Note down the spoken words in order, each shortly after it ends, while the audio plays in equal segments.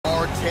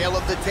tale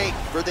of the tape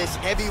for this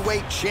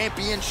heavyweight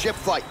championship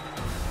fight.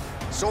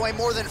 So a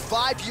more than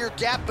 5-year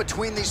gap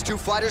between these two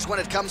fighters when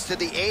it comes to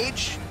the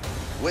age,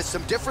 with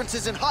some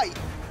differences in height,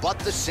 but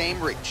the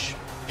same reach.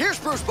 Here's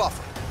Bruce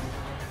Buffer.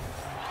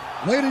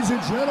 Ladies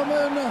and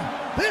gentlemen,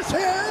 this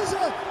is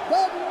the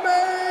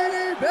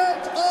main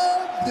event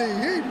of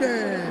the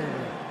evening.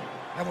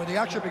 And when the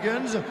action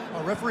begins, a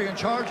referee in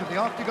charge of the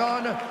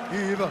Octagon,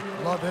 Yves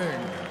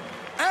Lavigne.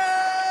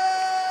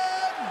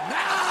 And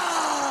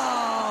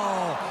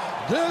now,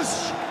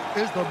 this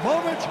is the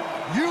moment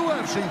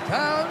UFC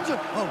fans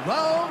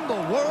around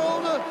the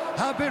world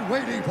have been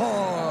waiting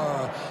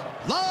for.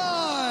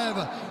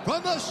 Live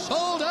from the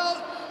sold-out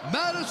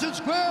Madison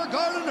Square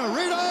Garden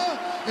Arena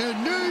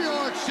in New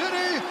York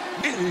City,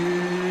 it's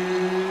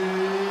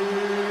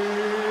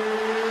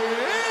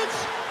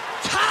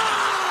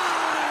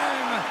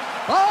time!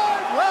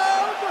 5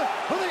 rounds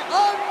for the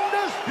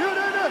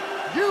undisputed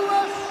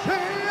UFC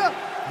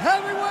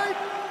Heavyweight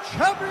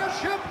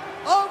Championship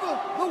of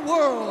the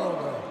world.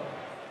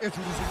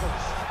 Introducing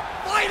first,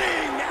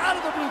 fighting out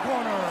of the blue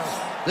corner.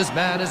 This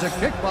man is a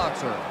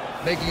kickboxer,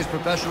 making his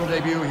professional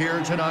debut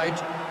here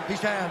tonight. He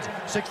stands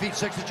 6 feet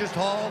 6 inches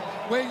tall,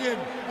 weighing in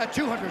at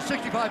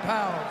 265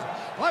 pounds.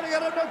 Fighting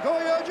out of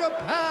Nagoya,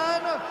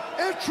 Japan,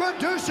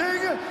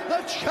 introducing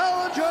the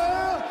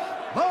challenger,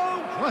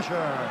 Bone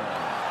Crusher.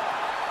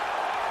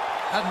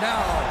 And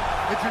now,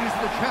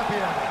 introducing the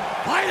champion,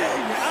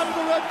 fighting out of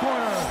the red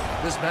corner.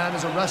 This man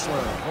is a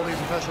wrestler, holding a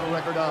professional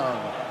record of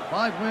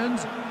 5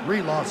 wins,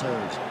 3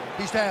 losses.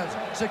 He stands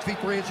 6 feet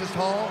 3 inches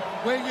tall,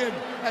 weighing in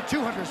at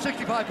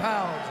 265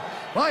 pounds.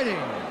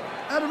 Fighting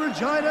out of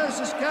Regina,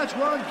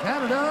 Saskatchewan,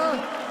 Canada,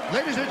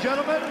 ladies and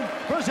gentlemen,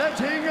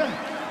 presenting the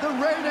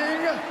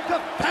reigning,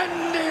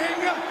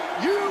 defending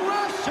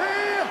UFC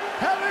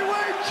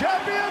Heavyweight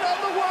Champion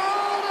of the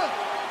world,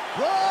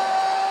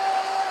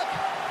 Brock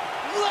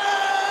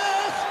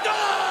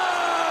Lesnar!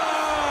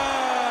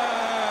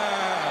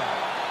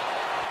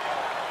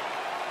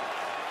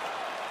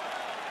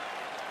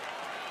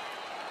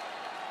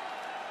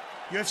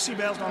 UFC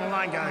belt on the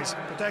line, guys.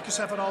 Protect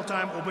yourself at all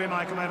time, obey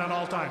my command at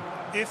all time.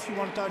 If you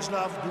want to touch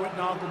love, do it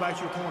now, go back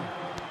to your corner.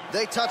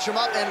 They touch him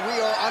up and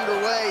we are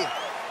underway.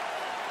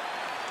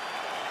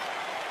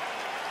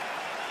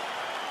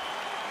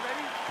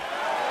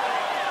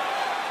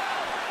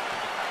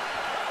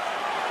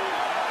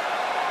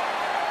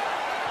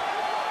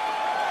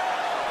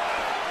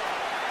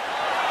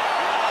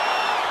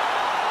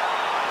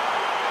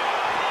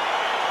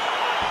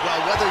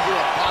 Well, whether you're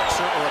a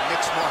boxer or a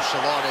mixed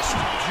martial artist,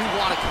 you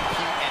want to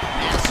compete at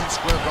Madison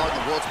Square Garden,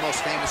 the world's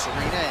most famous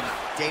arena, and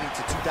dating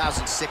to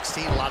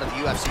 2016, a lot of the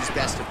UFC's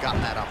best have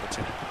gotten that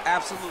opportunity.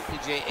 Absolutely,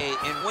 J.A.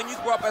 And when you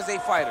grow up as a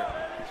fighter,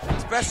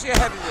 especially a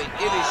heavyweight,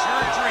 it is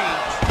your dream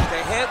to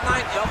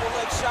headline double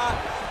leg shot.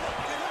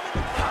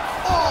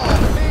 Oh,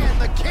 man,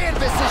 the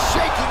canvas is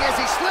shaking as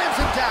he slams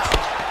him down.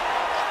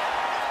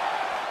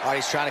 All right,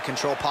 he's trying to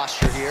control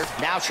posture here.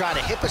 Now trying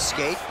to hip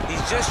escape.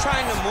 He's just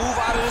trying to move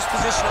out of this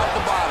position off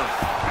the bottom.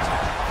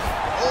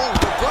 Oh,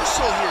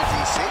 reversal here,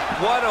 DC.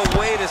 What a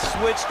way to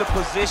switch the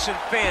position.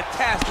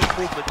 Fantastic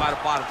movement by the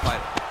bottom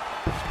fighter.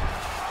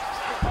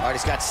 All right,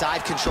 he's got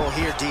side control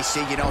here,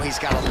 DC. You know, he's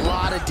got a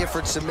lot of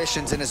different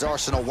submissions in his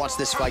arsenal once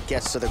this fight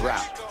gets to the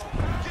ground.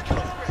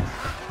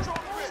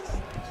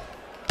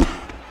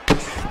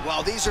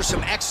 Well, these are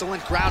some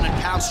excellent ground and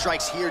pound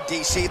strikes here,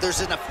 DC.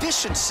 There's an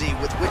efficiency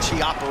with which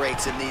he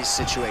operates in these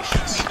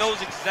situations. He knows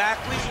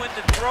exactly when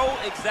to throw,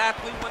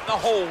 exactly when to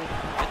hold,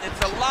 and it's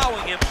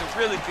allowing him to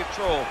really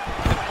control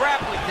the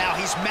grappling. Now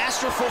he's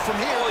masterful from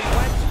here. Oh, he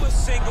went to a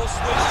single,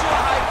 switched to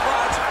a high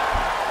crotch.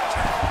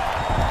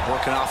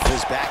 Working off of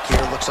his back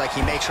here. Looks like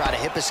he may try to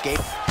hip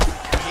escape.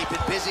 Keep it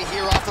busy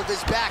here off of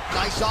his back.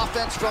 Nice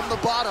offense from the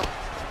bottom.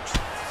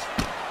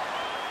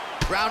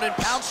 Ground and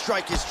pound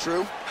strike is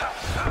true.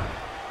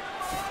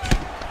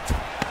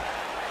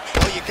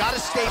 You got to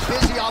stay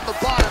busy on the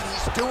bottom.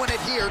 He's doing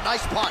it here.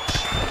 Nice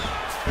punch.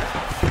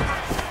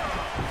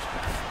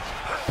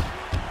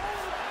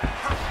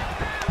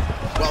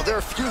 Well, there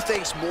are few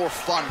things more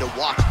fun to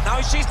watch. Now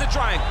he sees the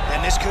triangle.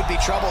 And this could be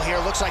trouble here.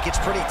 Looks like it's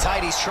pretty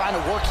tight. He's trying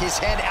to work his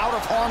head out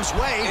of harm's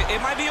way.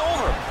 It might be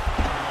over.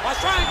 Watch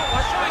triangle.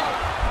 Watch triangle.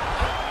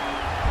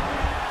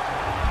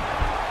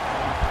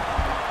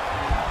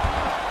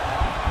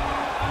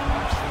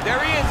 There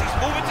he is. He's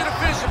moving to the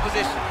finishing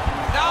position.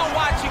 Now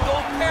watch, he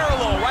goes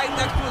parallel right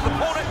next to his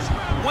opponent.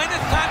 When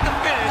it's time to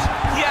finish,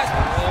 he has to...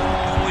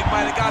 Oh, he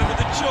might have got him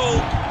with a choke.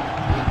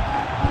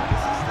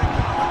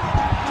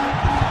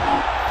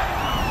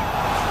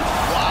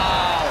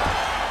 Wow.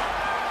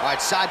 All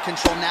right, side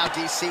control now,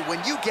 DC. When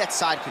you get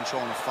side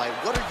control in a fight,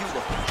 what are you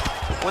looking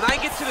for? When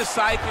I get to the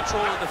side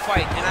control in the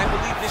fight, and I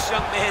believe this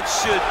young man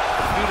should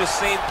do the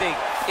same thing,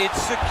 it's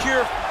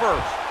secure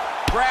first.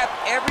 Grab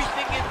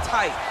everything in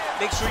tight.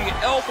 Make sure your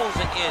elbows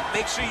are in.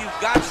 Make sure you've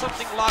got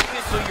something locked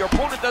in so your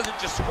opponent doesn't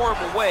just squirm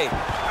away.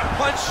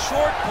 Punch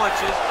short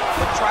punches,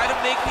 but try to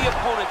make the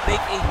opponent make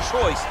a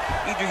choice.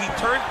 Either he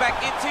turns back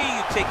into you,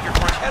 you take your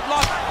front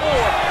headlock, or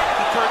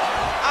he turns in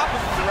the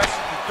opposite direction,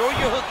 you throw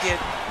your hook in,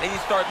 and you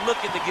start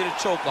looking to get a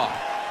choke off.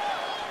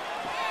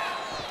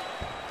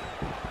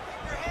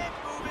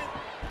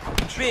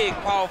 Big,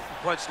 powerful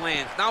punch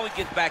lands. Now he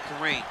gets back to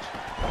range.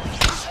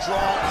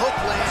 Strong hook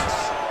lands.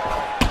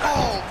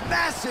 Oh,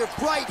 massive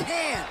right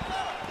hand.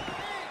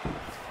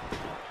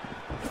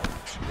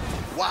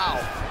 Wow.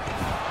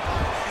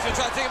 He's gonna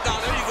try to take him down.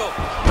 There you go.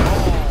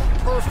 Oh,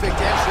 perfect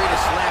entry to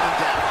slam him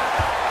down.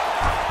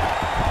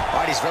 All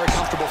right, he's very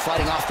comfortable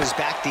fighting off his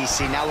back,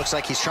 DC. Now looks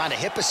like he's trying to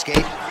hip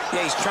escape.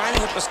 Yeah, he's trying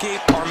to hip escape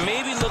or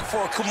maybe look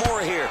for a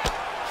Kimura here.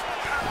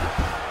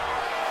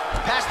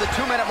 Past the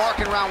 2-minute mark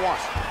in round 1.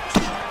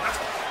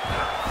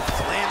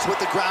 Lands with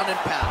the ground and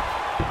pound.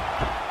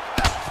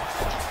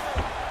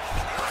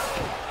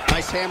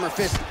 Nice hammer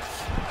fist.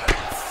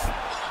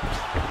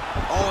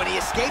 Oh, and he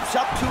escapes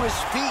up to his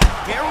feet.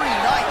 Very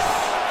nice.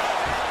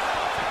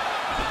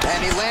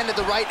 And he landed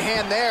the right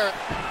hand there.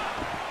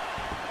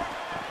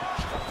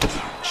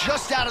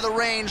 Just out of the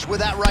range with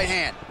that right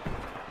hand.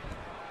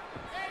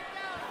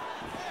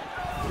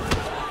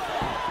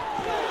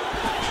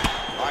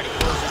 All right, he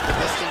closes the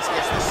distance,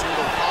 gets the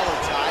single collar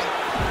tie.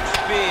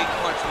 Big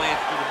punch lands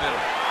through the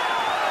middle.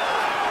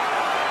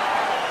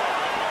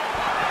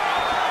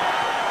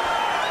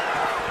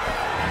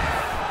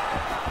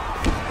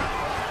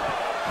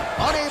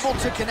 Unable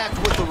to connect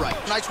with the right.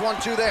 Nice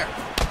 1-2 there.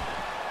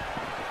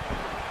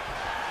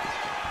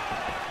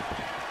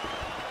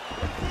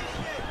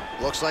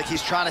 Looks like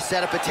he's trying to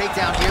set up a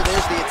takedown here.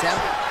 There's the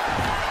attempt.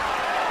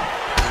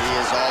 He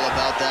is all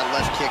about that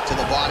left kick to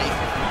the body.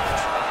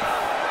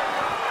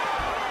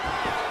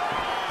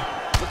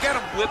 Look at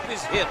him whip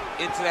his hip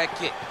into that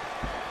kick.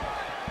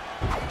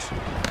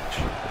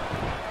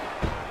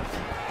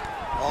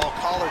 Oh,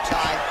 collar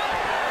tie.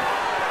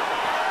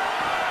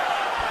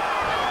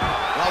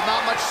 Well,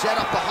 not much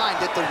setup behind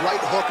it. The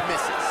right hook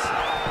misses.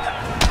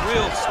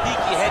 Real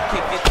sneaky head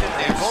kick gets in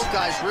there. Both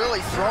guys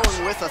really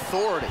throwing with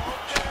authority.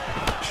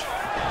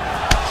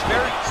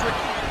 Very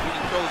tricky when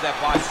he throws that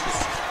body.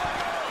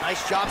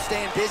 Nice job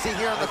staying busy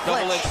here on the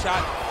clinch. Double leg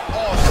shot.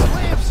 Oh,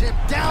 slams him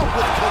down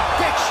with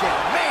conviction,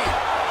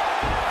 man.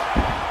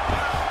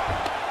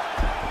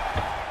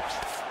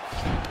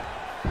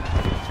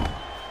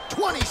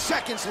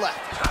 Seconds left.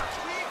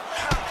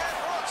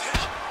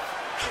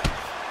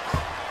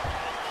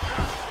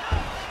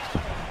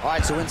 All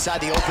right, so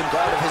inside the open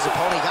guard of his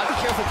opponent. You gotta be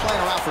careful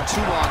playing around for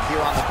too long here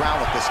on the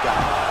ground with this guy.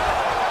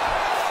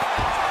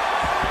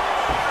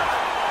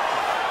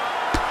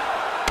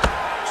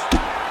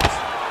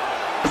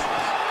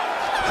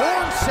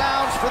 Horn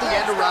sounds for the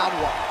end of round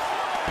 1.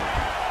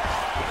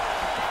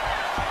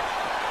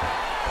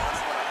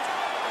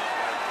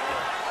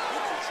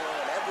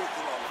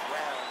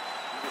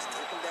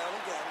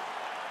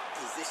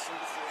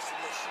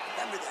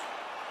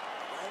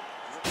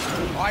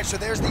 All right, so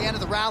there's the end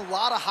of the round. A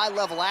lot of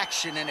high-level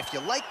action, and if you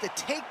like the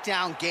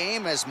takedown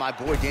game, as my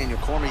boy Daniel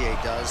Cormier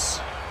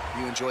does,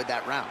 you enjoyed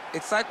that round.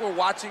 It's like we're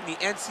watching the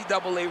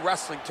NCAA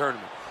wrestling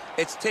tournament.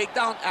 It's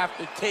takedown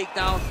after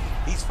takedown.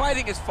 He's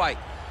fighting his fight.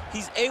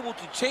 He's able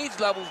to change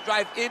levels,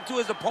 drive into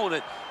his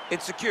opponent,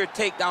 and secure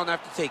takedown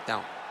after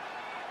takedown.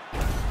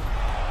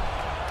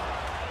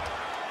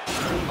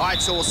 All right,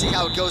 so we'll see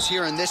how it goes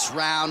here in this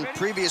round.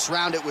 Previous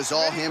round, it was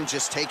all him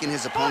just taking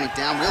his opponent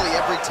down really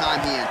every time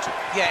he entered.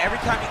 Yeah,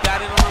 every time he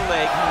got in on the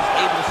leg, he was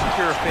able to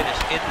secure a finish.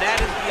 And that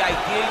is the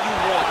idea you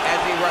want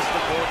as a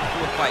wrestler going into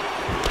a fight.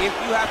 If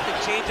you have to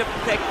change up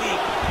the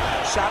technique,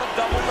 shot a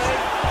double leg.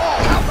 Oh,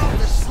 how about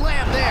the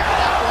slam there?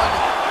 That one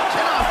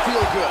cannot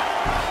feel good.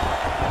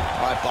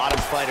 All right, bottom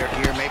fighter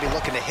here, maybe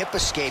looking to hip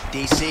escape,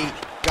 DC.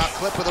 Got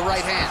clipped with the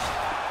right hand.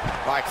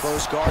 All right,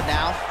 close guard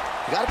now.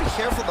 You gotta be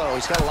careful, though.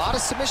 He's got a lot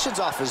of submissions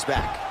off his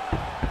back.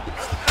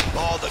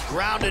 Oh, the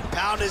ground and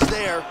pound is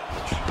there.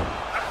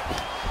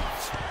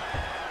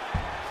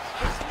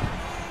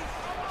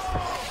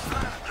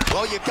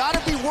 Well, you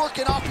gotta be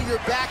working off of your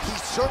back.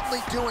 He's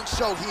certainly doing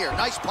so here.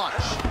 Nice punch.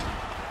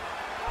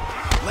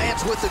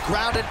 Lands with the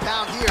ground and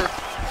pound here.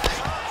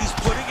 He's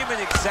putting him in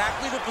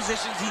exactly the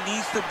positions he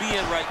needs to be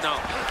in right now.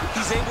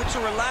 He's able to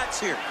relax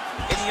here.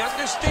 And he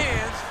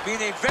understands,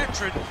 being a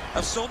veteran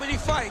of so many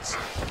fights,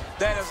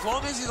 that as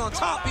long as he's on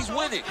top, he's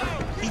winning.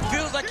 He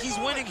feels like he's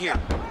winning here.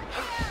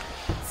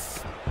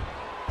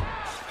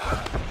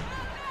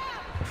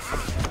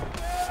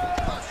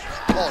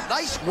 Oh,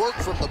 nice work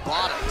from the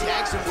bottom.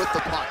 Tags him with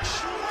the punch.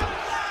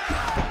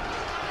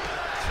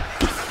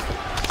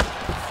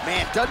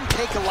 Man, doesn't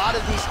take a lot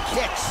of these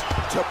kicks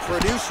to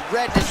produce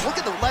redness. Look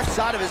at the left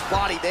side of his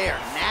body there.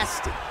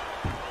 Nasty.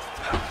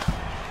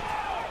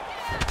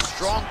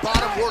 Strong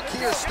bottom work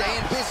here,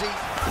 staying busy.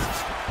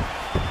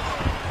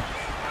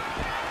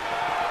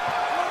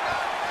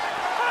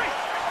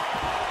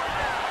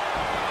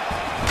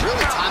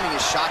 Really timing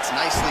his shots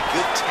nicely.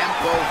 Good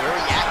tempo,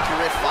 very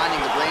accurate, finding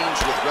the range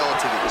with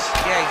relative ease.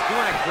 Yeah, he's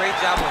doing a great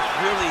job of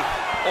really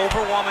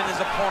overwhelming his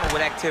opponent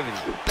with activity.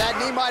 That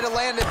knee might have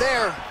landed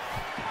there.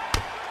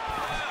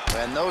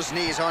 And those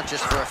knees aren't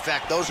just for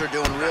effect. Those are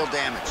doing real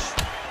damage.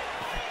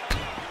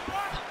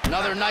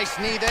 Another nice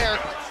knee there.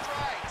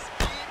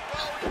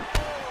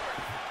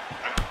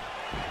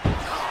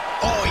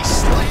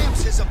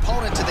 his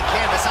opponent to the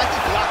canvas. I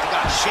think the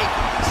octagon's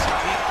shaking.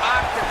 The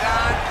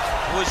octagon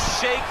was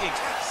shaking.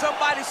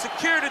 Somebody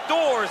secure the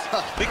doors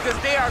because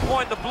they are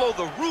going to blow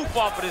the roof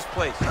off of this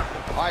place.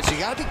 All right, so you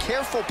got to be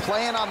careful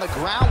playing on the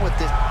ground with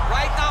this.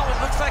 Right now, it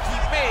looks like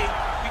he may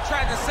be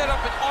trying to set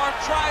up an arm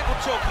triangle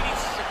choke. He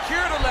needs to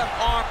secure the left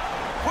arm,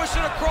 push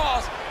it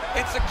across,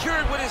 and secure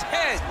it with his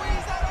head.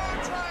 Squeeze that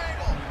arm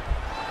triangle.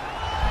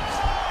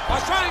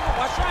 Watch triangle,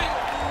 watch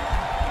triangle.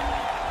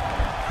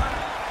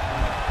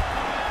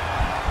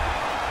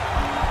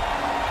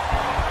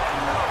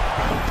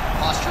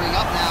 Posturing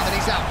up now, and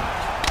he's out.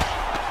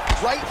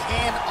 Right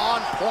hand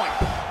on point.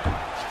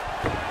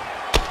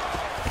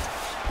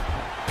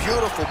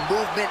 Beautiful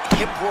movement,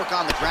 hip work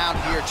on the ground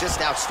here,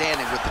 just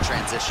outstanding with the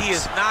transitions. He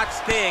is not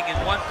staying in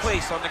one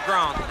place on the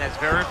ground, and that's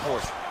very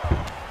important.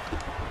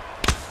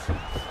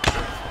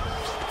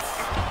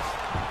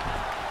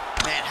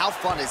 Man, how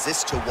fun is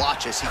this to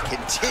watch as he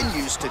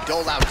continues to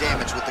dole out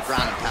damage with the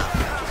ground and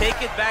pound?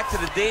 Take it back to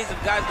the days of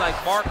guys like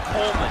Mark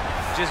Coleman,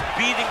 just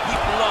beating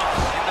people up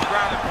in the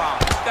ground and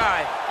pound. This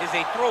guy is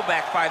a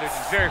throwback fighter.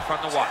 He's very fun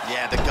to watch.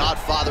 Yeah, the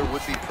Godfather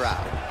would be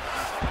proud.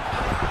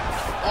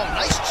 Oh,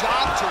 nice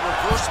job to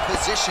reverse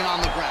position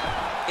on the ground.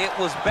 It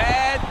was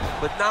bad,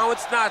 but now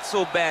it's not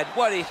so bad.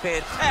 What a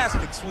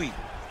fantastic sweep.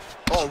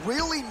 Oh,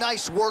 really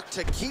nice work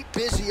to keep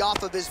busy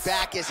off of his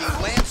back as he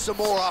lands some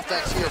more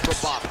offense here for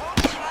Bob.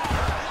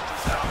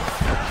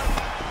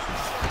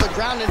 The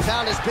ground and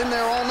pound has been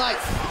there all night.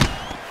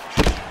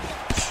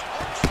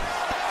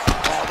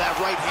 Oh, that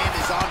right hand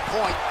is on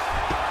point.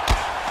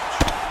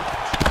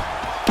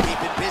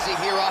 Keeping busy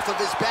here off of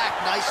his back.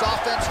 Nice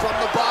offense from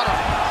the bottom.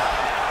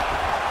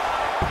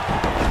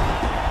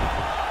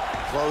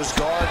 Close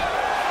guard.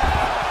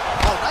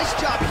 Oh, nice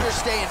job here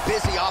staying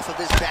busy off of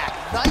his back.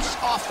 Nice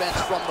offense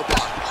from the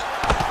bottom.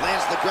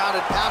 Lands the ground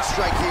and pound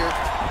strike here.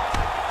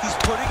 He's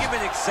putting him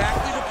in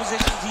exactly the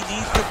positions he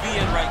needs to be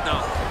in right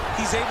now.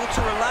 He's able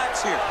to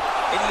relax here,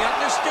 and he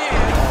understands.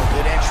 Oh,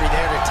 good entry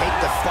there to take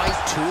the fight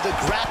to the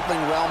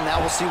grappling realm. Now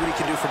we'll see what he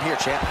can do from here,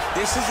 champ.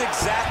 This is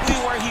exactly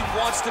where he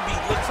wants to be.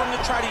 Look for him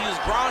to try to use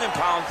ground and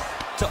pound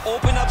to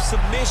open up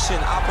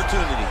submission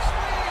opportunities.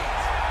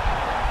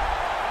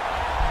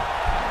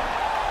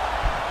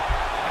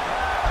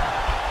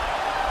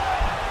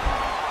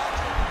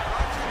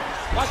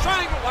 Watch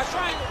triangle, watch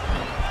triangle.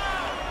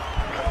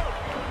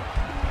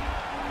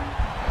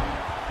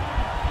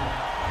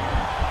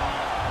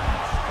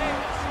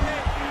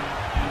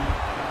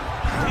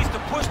 He needs to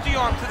push the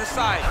arm to the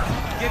side.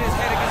 Get his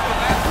head against the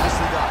mat.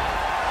 Nicely done.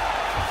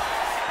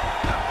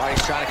 All right,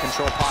 he's trying to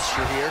control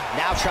posture here.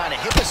 Now trying to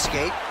hip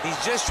escape. He's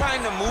just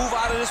trying to move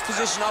out of this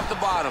position off the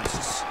bottom.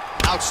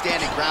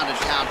 Outstanding ground and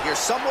pound here.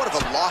 Somewhat of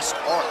a lost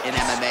art in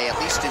MMA, at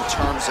least in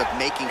terms of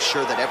making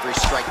sure that every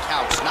strike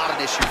counts. Not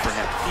an issue for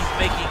him. He's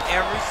making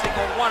every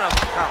single one of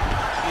them count.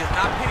 He is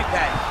not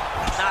pity-patting.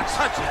 He's not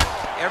punching.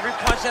 Every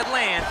punch that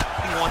lands,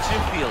 he wants you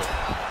to feel it.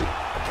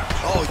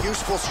 Oh,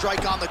 useful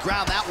strike on the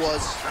ground, that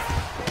was.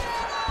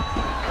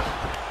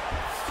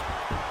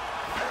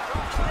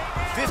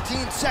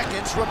 15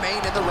 seconds remain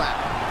in the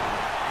round.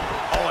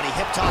 Oh, and he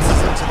hip tosses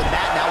him to the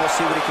mat. Now we'll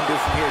see what he can do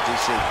from here,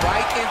 DC.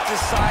 Right into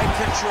side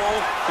control.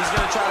 He's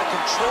going to try to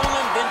control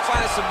him, then find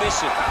a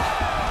submission.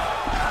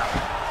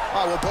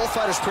 All right, well, both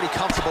fighters pretty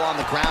comfortable on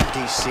the ground,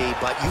 DC,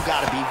 but you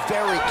got to be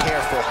very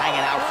careful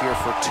hanging out here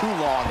for too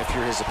long if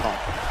you're his opponent.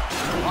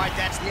 All right,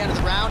 that's the end of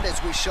the round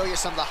as we show you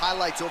some of the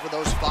highlights over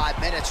those 5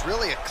 minutes.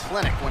 Really a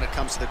clinic when it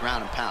comes to the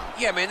ground and pound.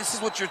 Yeah, man, this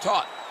is what you're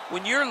taught.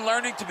 When you're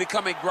learning to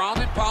become a ground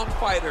and pound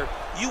fighter,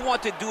 you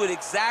want to do it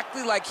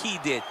exactly like he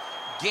did.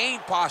 Gain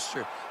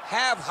posture,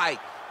 have height,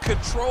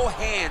 control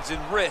hands and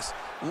wrists.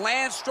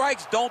 Land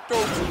strikes, don't throw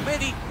too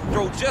many,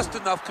 throw just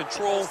enough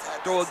control,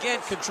 throw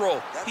again,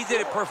 control. He did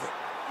it perfect.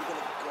 You're going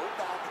to go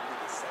back and do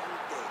the same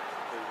thing.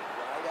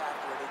 Go right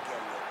after it again.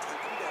 You'll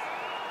take him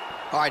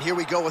down. All right, here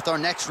we go with our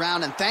next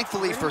round, and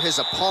thankfully for his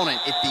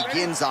opponent, it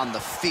begins on the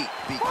feet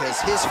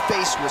because his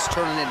face was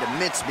turning into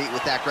mincemeat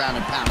with that ground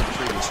and pound in the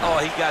previous round.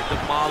 Oh, he got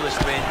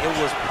demolished, man. It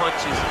was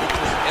punches, it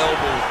was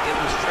elbows, it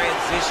was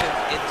transition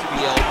into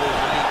the elbows.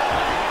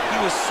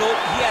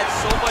 He had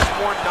so much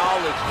more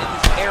knowledge in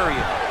this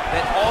area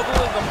that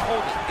although his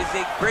opponent is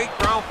a great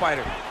ground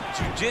fighter,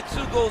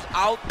 jiu-jitsu goes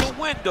out the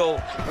window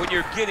when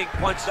you're getting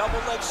punched.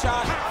 Double leg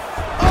shot.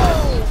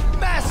 Oh,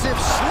 massive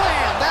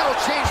slam. That'll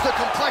change the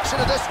complexion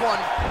of this one.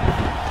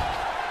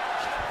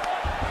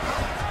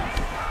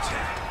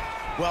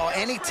 Well,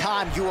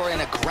 anytime you are in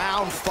a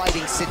ground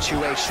fighting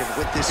situation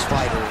with this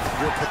fighter,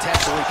 you're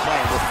potentially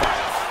playing with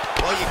fire.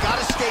 Well, you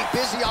got to stay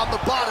busy on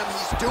the bottom.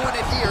 He's doing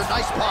it here.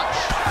 Nice punch.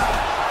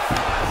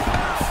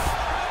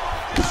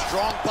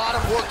 Strong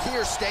bottom work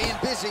here, staying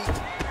busy.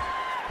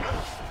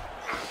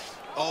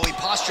 Oh, he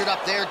postured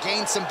up there,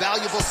 gained some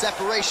valuable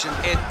separation.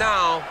 And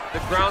now, the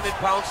ground and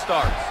pound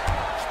starts.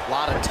 A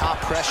lot of top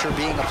pressure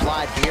being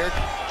applied here.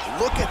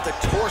 Look at the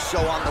torso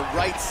on the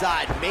right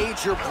side.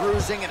 Major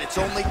bruising, and it's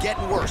only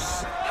getting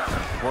worse.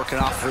 Working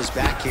off of his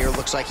back here.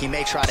 Looks like he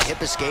may try to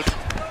hip escape.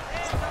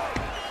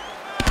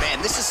 Man,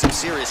 Man, this is some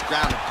serious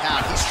ground and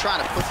pound. He's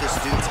trying to put this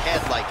dude's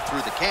head, like,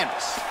 through the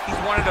canvas. He's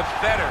one of the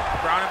better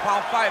ground and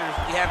pound fighters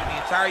we have in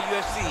the entire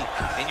UFC,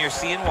 and you're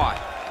seeing why.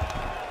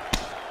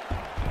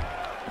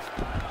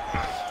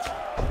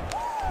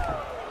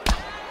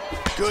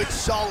 Good,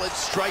 solid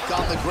strike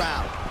on the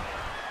ground.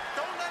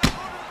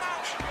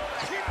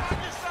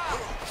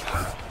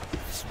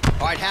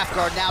 All right, half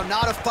guard now.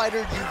 Not a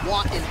fighter you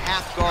want in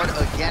half guard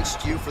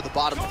against you. For the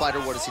bottom fighter,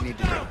 what does he need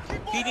to do?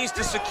 He needs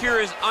to secure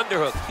his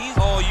underhook.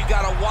 Oh, you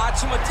got to watch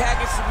him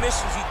attacking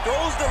submissions. He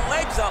throws the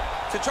legs up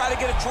to try to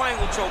get a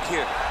triangle choke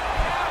here.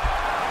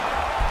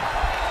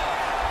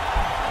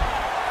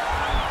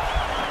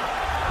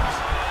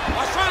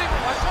 Watch triangle,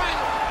 watch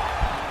triangle.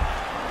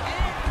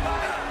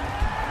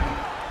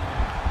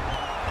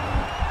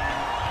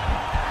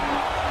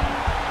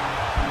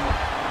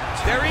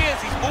 There he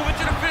is. He's moving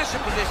to the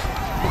finishing position.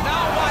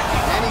 Now watch.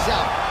 And he's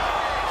out.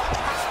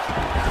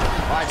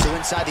 All right, so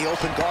inside the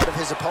open guard of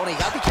his opponent. You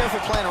got to be careful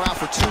playing around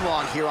for too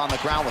long here on the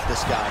ground with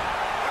this guy.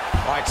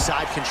 All right,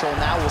 side control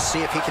now. We'll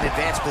see if he can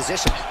advance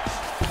position.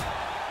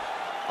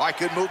 All right,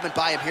 good movement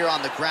by him here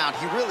on the ground.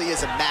 He really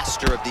is a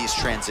master of these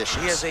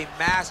transitions. He is a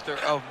master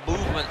of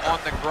movement on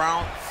the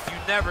ground. You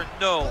never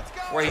know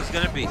where he's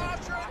going to be.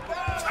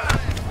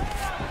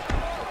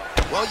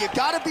 Well, you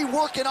got to be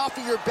working off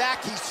of your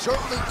back. He's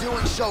certainly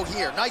doing so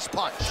here. Nice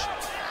punch.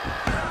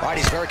 All right,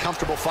 he's very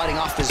comfortable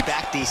fighting off his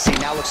back, DC.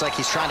 Now looks like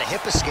he's trying to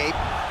hip escape.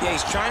 Yeah,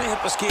 he's trying to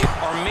hip escape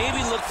or maybe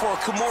look for a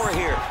Kimura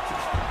here.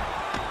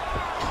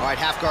 All right,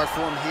 half guard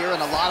for him here, and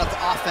a lot of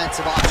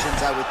offensive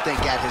options, I would think,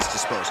 at his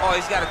disposal. Oh,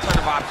 he's got a ton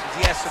of options.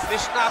 He has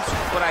submission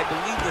options, but I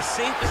believe the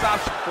safest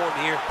option for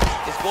him here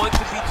is going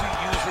to be to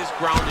use his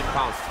ground and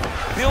pound.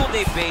 Build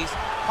a base,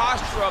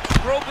 posture up,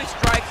 throw big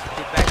strikes,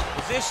 get back in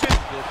position,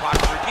 build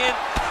posture again,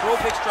 throw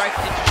big strikes,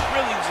 and just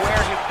really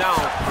wear him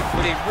down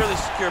with a really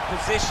secure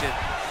position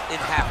in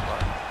half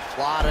guard.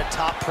 A lot of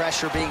top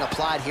pressure being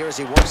applied here as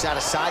he works out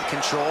of side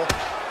control.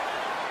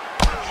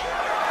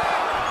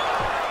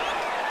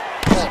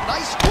 Oh,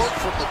 nice work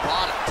from the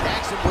bottom.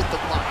 Tags him with the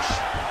punch.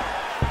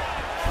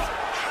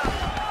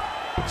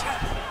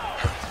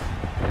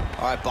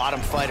 All right, bottom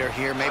fighter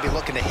here, maybe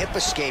looking to hip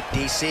escape,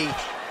 DC.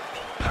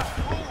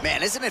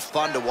 Man, isn't it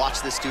fun to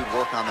watch this dude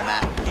work on the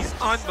mat? He's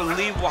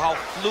unbelievable how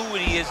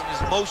fluid he is in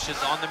his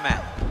motions on the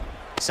mat.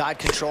 Side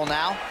control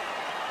now.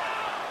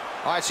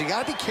 All right, so you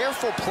got to be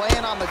careful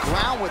playing on the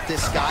ground with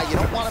this guy. You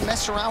don't want to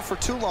mess around for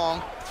too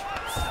long.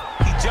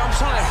 He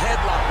jumps on a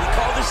headlock. We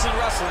call this in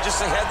wrestling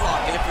just a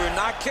headlock. And if you're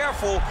not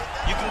careful,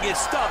 you can get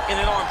stuck in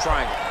an arm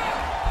triangle.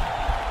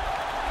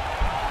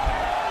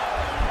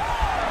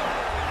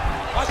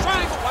 Watch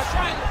triangle, watch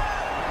triangle.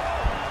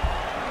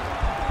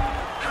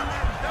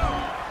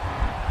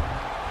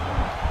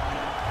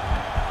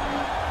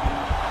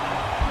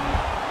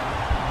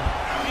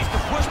 He needs to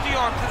push the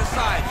arm to the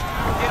side.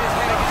 Get his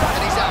head against.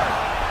 And he's out.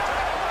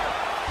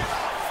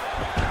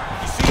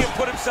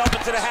 Put himself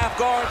into the half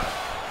guard,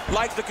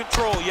 likes the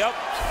control, yep.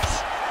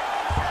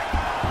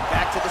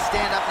 Back to the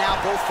stand-up now,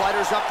 both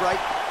fighters upright.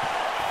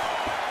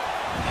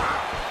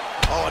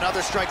 Oh,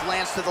 another strike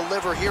lands to the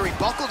liver here. He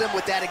buckled him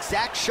with that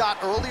exact shot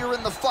earlier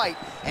in the fight,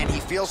 and he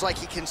feels like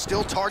he can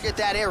still target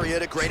that area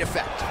to great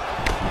effect.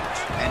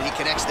 And he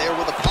connects there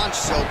with a punch,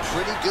 so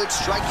pretty good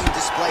striking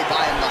display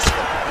by him thus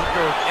far. He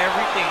throws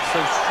everything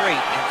so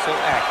straight and so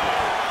accurate.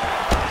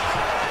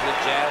 Good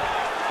jab.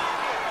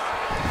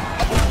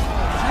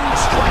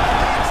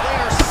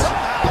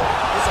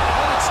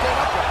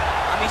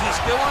 He's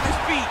still on his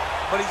feet,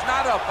 but he's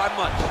not up by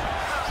much.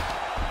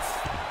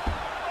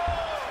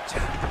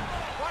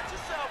 Watch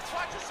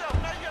yourself.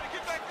 Now you gotta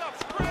get back up.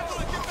 Scramble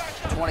and get back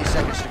up. 20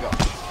 seconds to go.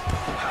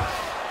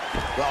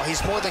 Well,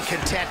 he's more than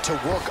content to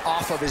work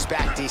off of his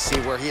back,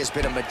 DC, where he has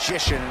been a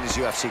magician in his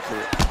UFC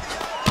career.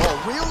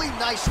 Oh, really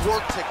nice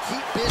work to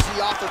keep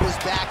busy off of his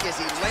back as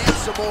he lands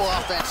some more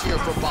offense here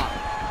from bottom.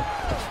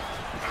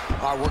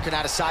 All right, working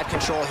out of side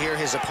control here.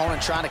 His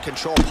opponent trying to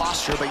control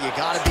posture, but you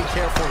gotta be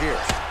careful here.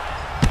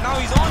 Now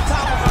he's on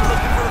top of him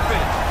looking for the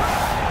finish.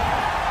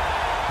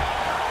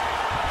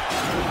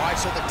 All right,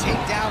 so the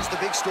takedown's the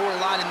big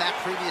storyline in that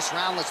previous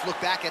round. Let's look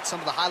back at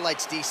some of the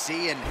highlights,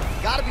 DC, and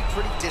got to be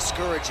pretty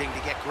discouraging to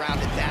get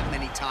grounded that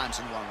many times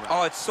in one round.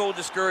 Oh, it's so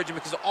discouraging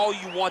because all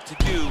you want to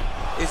do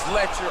is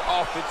let your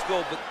offense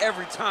go, but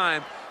every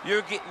time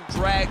you're getting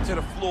dragged to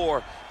the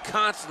floor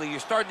constantly. You're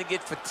starting to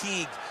get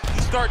fatigued.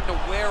 He's starting to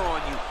wear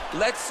on you.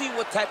 Let's see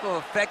what type of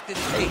effect it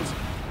takes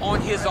on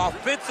his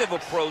offensive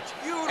approach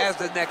as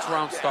the next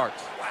round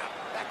starts. Wow,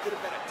 that could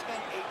have been a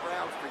 10-8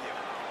 round for you.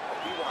 But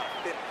we want to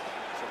finish.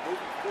 So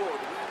moving forward,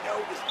 we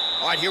know this.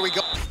 All right, here we go.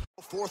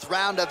 Fourth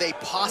round of a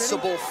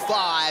possible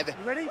 5.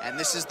 Ready? And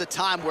this is the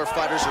time where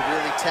fighters are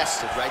really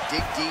tested, right? Dig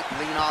deep,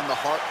 lean on the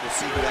heart. We'll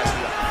see who has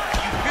the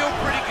upper. You feel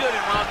pretty good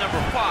in round number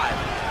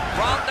 5.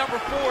 Round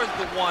number 4 is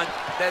the one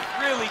that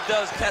really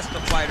does test the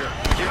fighter.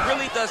 It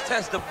really does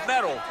test the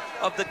mettle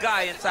of the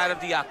guy inside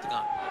of the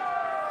octagon.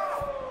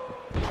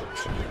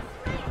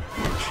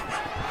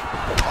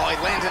 Oh, he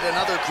landed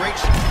another great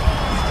shot.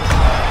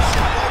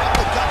 Right up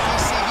the gut,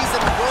 DC. He's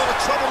in a world of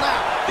trouble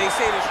now. They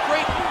say the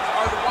straight moves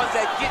are the ones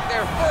that get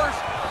there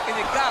first, and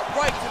it got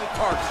right to the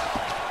target.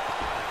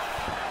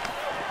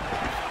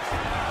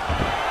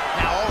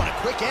 Now, oh, and a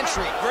quick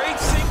entry. Great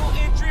single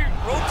entry,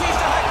 rotates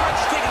the high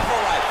crunch, taking for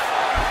life.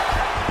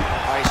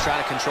 All right, he's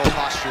trying to control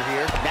posture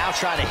here. Now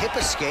trying to hip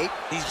escape.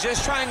 He's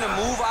just trying to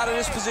move out of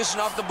this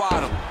position off the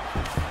bottom.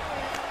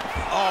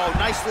 Oh,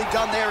 nicely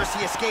done there as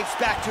he escapes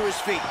back to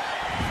his feet.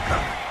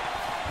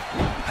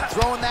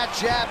 Throwing that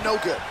jab, no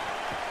good.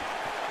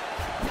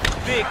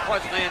 Big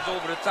punch lands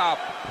over the top.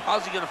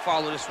 How's he gonna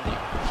follow this one up?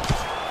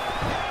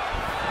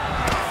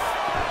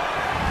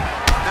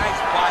 Nice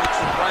body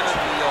kick right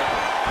under the elbow.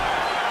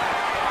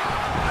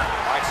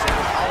 All right,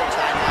 single collar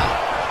tie now.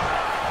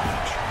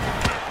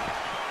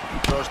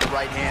 Throws the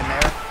right hand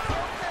there.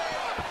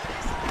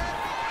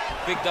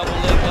 Big double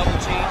leg, double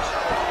change.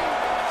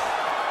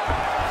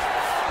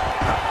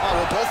 Oh,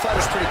 well, both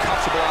fighters pretty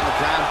comfortable on the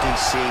ground,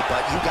 DC,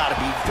 but you got to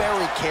be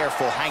very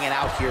careful hanging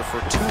out here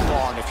for too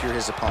long if you're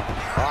his opponent.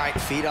 All right,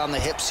 feet on the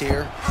hips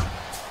here.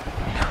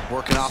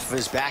 Working off of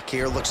his back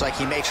here. Looks like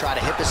he may try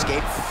to hip escape.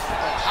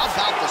 Oh, how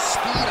about the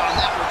speed on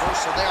that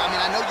reversal there? I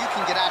mean, I know you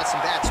can get out of some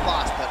bad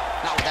spots, but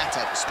not with that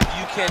type of speed.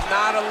 You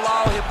cannot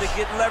allow him to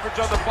get leverage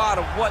on the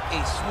bottom. What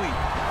a sweep.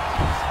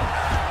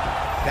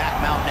 Back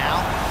mount now.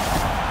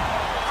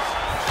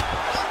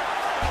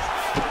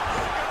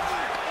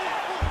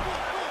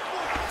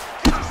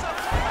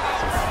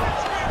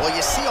 Well,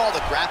 you see all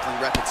the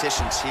grappling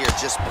repetitions here.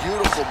 Just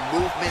beautiful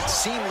movement,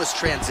 seamless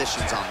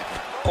transitions on the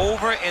ground.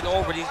 Over and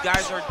over, these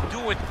guys are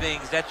doing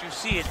things that you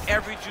see in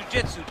every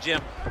jiu-jitsu gym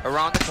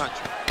around the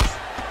country.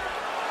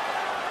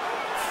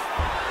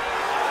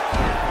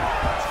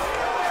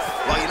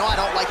 Well, you know, I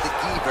don't like the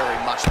gi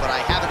very much, but I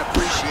have an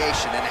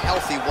appreciation and a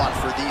healthy one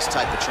for these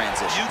type of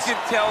transitions. You can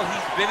tell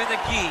he's been in the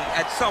gi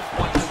at some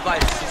point in his life,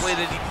 the way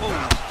that he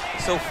moves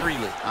so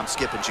freely. I'm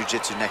skipping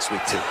jiu-jitsu next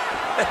week, too.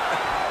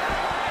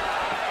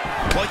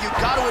 Well, you've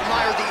got to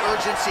admire the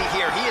urgency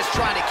here. He is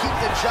trying to keep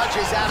the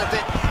judges out of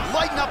it,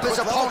 lighten up his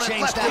opponent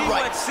left and He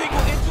right. went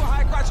single into a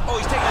high crotch. Oh,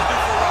 he's taking his dude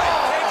for a ride.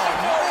 Takes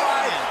him for a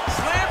ride,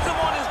 slams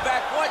him on his back.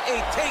 What a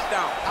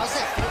takedown. How's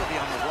that feel to be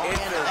on the wrong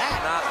end of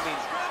that? Not me.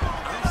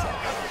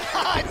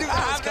 I knew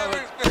that was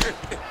coming.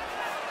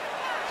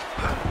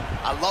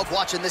 I love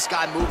watching this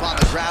guy move on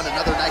the ground.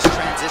 Another nice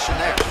transition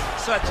there.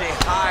 Such a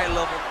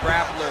high-level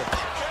grappler.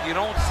 You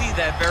don't see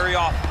that very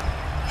often.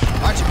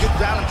 Arch, a good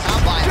ground and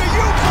pound by him. Do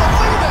you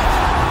believe it?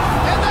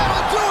 And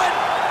that'll do it.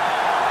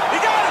 He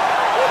got it.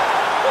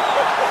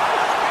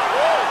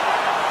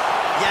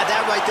 Yeah,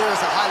 that right there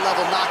is a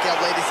high-level knockout,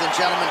 ladies and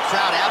gentlemen.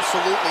 Crowd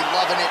absolutely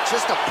loving it.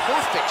 Just a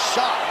perfect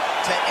shot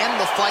to end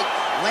the fight.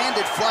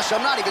 Landed flush.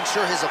 I'm not even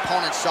sure his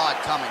opponent saw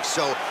it coming.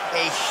 So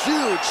a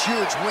huge,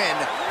 huge win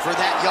for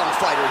that young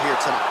fighter here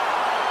tonight.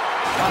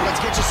 All right, let's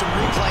get you some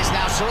replays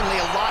now. Certainly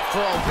a lot for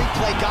our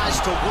replay guys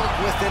to work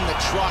with in the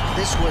truck.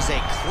 This was a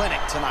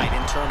clinic tonight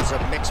in terms of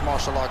mixed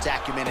martial arts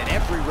acumen in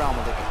every realm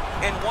of the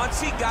game. And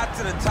once he got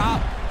to the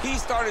top, he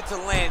started to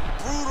land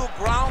brutal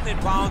ground and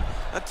pound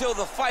until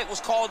the fight was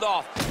called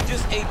off.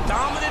 Just a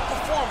dominant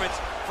performance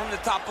from the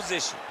top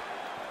position.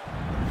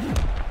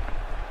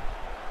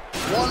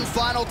 One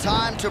final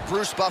time to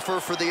Bruce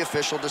Buffer for the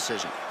official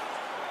decision.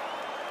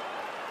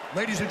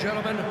 Ladies and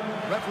gentlemen,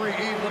 referee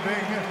Yves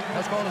Levine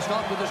has called a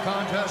stop to this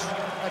contest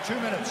at 2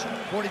 minutes,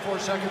 44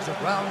 seconds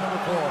of round number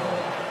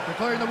 4,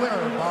 declaring the winner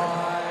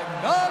by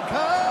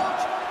knockout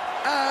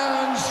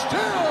and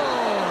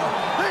still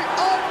the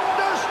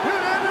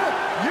undisputed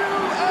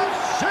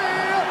UFC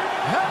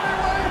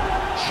Heavyweight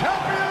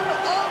Champion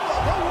of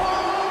the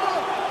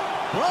world,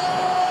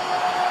 Lesnar!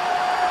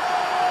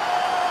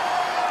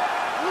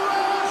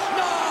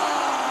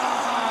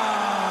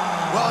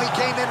 Well, he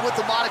came in with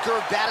the moniker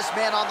of baddest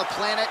man on the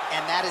planet,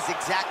 and that is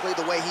exactly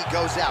the way he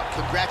goes out.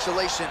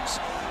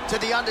 Congratulations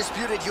to the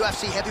undisputed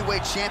UFC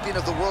Heavyweight Champion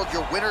of the world,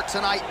 your winner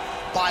tonight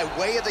by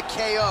way of the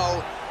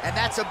KO. And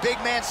that's a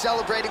big man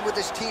celebrating with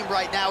his team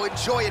right now.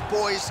 Enjoy it,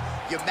 boys.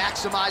 You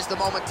maximize the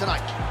moment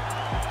tonight.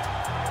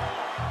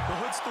 The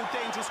hood's still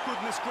dangerous,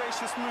 goodness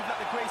gracious, move like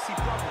the Gracie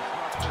brothers.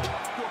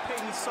 You'll pay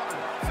me something,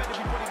 fed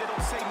everybody, they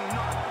don't say me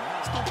nothing.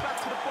 Still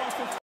back to the bone from